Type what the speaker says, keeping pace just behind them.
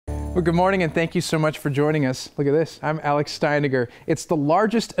Well, good morning and thank you so much for joining us. Look at this. I'm Alex Steiniger. It's the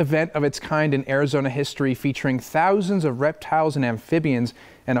largest event of its kind in Arizona history, featuring thousands of reptiles and amphibians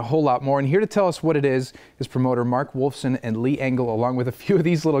and a whole lot more. And here to tell us what it is promoter Mark Wolfson and Lee Engel, along with a few of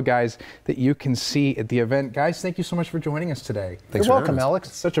these little guys that you can see at the event. Guys, thank you so much for joining us today. You're welcome, Alex.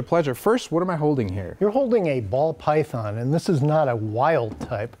 It's such a pleasure. First, what am I holding here? You're holding a ball python, and this is not a wild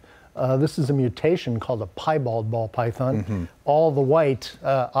type. This is a mutation called a piebald ball python. All the white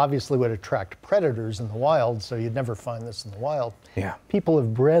obviously would attract predators in the wild, so you'd never find this in the wild. Yeah. People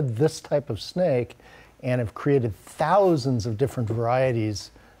have bred this type of snake and have created thousands of different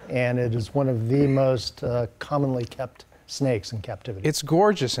varieties, and it is one of the most commonly kept snakes in captivity. It's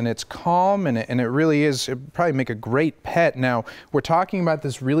gorgeous and it's calm and it really is. It would probably make a great pet. Now, we're talking about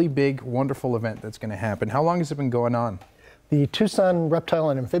this really big, wonderful event that's going to happen. How long has it been going on? The Tucson Reptile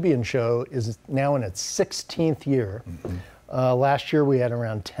and Amphibian Show is now in its 16th year. Last year we had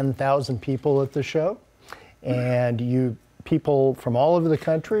around 10,000 people at the show, and people from all over the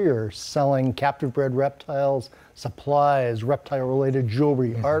country are selling captive bred reptiles, supplies, reptile-related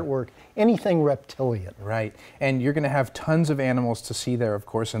jewelry, artwork, anything reptilian. Right, and you're going to have tons of animals to see there, of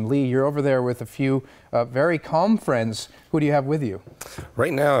course. And Lee, you're over there with a few very calm friends. Who do you have with you?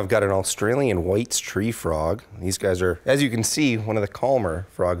 Right now I've got an Australian White's tree frog. These guys are, as you can see, one of the calmer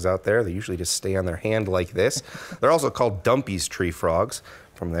frogs out there. They usually just stay on their hand like this. They're also called Dumpy's tree frogs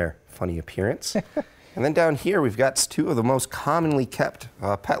from their funny appearance. And then down here, we've got two of the most commonly kept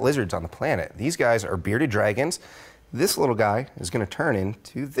pet lizards on the planet. These guys are bearded dragons. This little guy is going to turn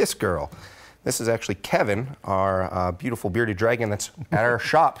into this girl. This is actually Kevin, our beautiful bearded dragon that's at our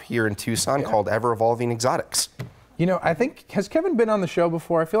shop here in Tucson called Ever Evolving Exotics. You know, I think, has Kevin been on the show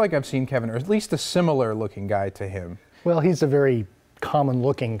before? I feel like I've seen Kevin, or at least a similar looking guy to him. Well, he's a very common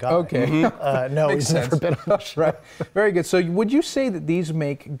looking guy. Okay. No, he's never been on the show. Right. Very good. So would you say that these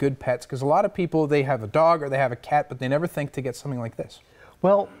make good pets? Because a lot of people, they have a dog or they have a cat, but they never think to get something like this.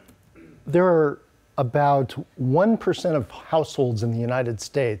 Well, there are about 1% of households in the United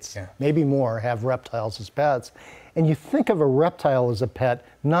States, maybe more, have reptiles as pets. And you think of a reptile as a pet,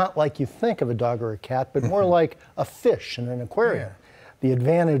 not like you think of a dog or a cat, but more like a fish in an aquarium. The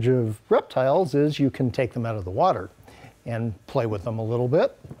advantage of reptiles is you can take them out of the water and play with them a little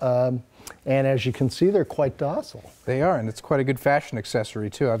bit. And as you can see, they're quite docile. They are, and it's quite a good fashion accessory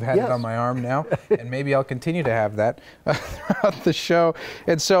too. I've had it on my arm now, and maybe I'll continue to have that throughout the show.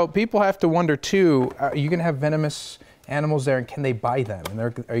 And so people have to wonder too, are you going to have venomous animals there, and can they buy them? And are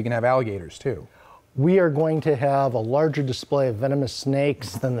you going to have alligators too? We are going to have a larger display of venomous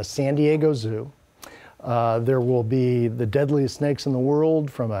snakes than the San Diego Zoo. There will be the deadliest snakes in the world,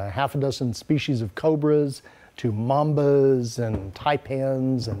 from a half a dozen species of cobras to mambas and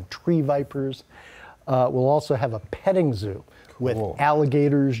taipans and tree vipers. We'll also have a petting zoo with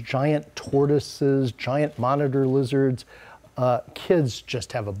alligators, giant tortoises, giant monitor lizards. Kids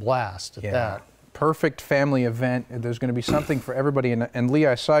just have a blast at that. Perfect family event. There's going to be something for everybody. And Lee,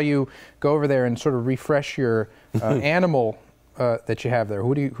 I saw you go over there and sort of refresh your animal that you have there.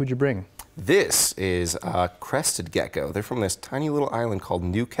 Who'd you bring? This is a crested gecko. They're from this tiny little island called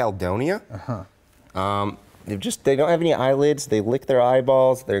New Caledonia. They don't have any eyelids. They lick their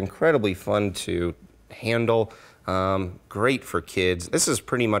eyeballs. They're incredibly fun to handle. Great for kids. This is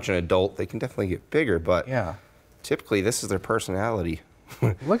pretty much an adult. They can definitely get bigger, but typically this is their personality.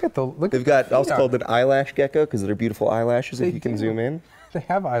 They've got also called an eyelash gecko because of their beautiful eyelashes. If you can zoom in, they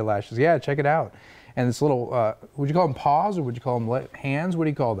have eyelashes. Yeah, check it out. And this little, would you call them paws or would you call them hands? What do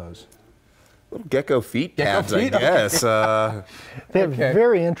you call those? Little gecko feet tabs, I guess. They have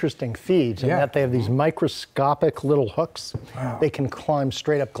very interesting feet in that they have these microscopic little hooks. They can climb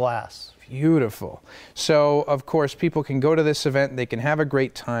straight up glass. Beautiful. So, of course, people can go to this event. They can have a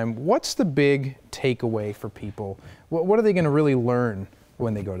great time. What's the big takeaway for people? What are they going to really learn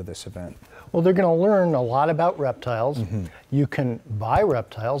when they go to this event? Well, they're going to learn a lot about reptiles. You can buy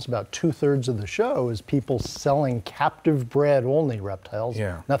reptiles. About 2/3 of the show is people selling captive bred only reptiles,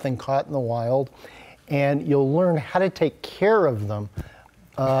 nothing caught in the wild. And you'll learn how to take care of them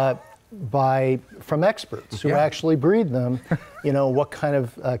from experts who actually breed them. You know, what kind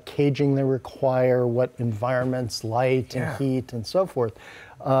of caging they require, what environments, light and heat and so forth.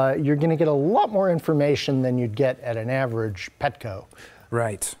 You're going to get a lot more information than you'd get at an average Petco.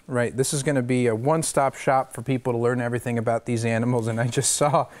 Right, right. This is going to be a one-stop shop for people to learn everything about these animals. And I just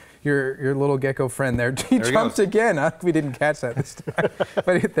saw your little gecko friend there. He jumped again. We didn't catch that this time.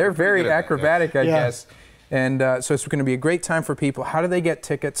 But they're very acrobatic, I guess. And so it's going to be a great time for people. How do they get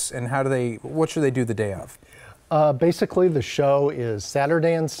tickets, and what should they do the day of? Basically, the show is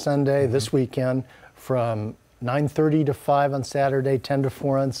Saturday and Sunday this weekend from 9:30 to 5 on Saturday, 10 to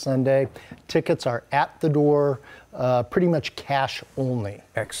 4 on Sunday. Tickets are at the door, pretty much cash only.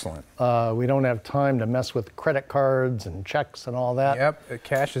 Excellent. We don't have time to mess with credit cards and checks and all that. Yep,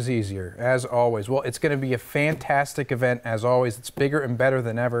 cash is easier, as always. Well, it's going to be a fantastic event, as always. It's bigger and better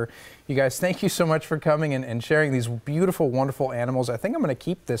than ever. You guys, thank you so much for coming and sharing these beautiful, wonderful animals. I think I'm going to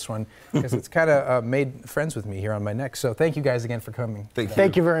keep this one because it's kind of made friends with me here on my neck. So thank you guys again for coming.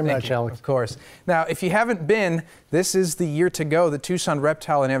 Thank you very much, Alex. Of course. Now, if you haven't been, this is the year to go. The Tucson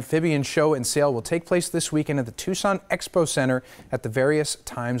Reptile and Amphibian Show and Sale will take place this weekend at the Tucson Expo Center at the various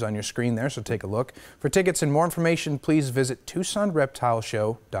times on your screen there, so take a look. For tickets and more information, please visit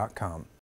TucsonReptileShow.com.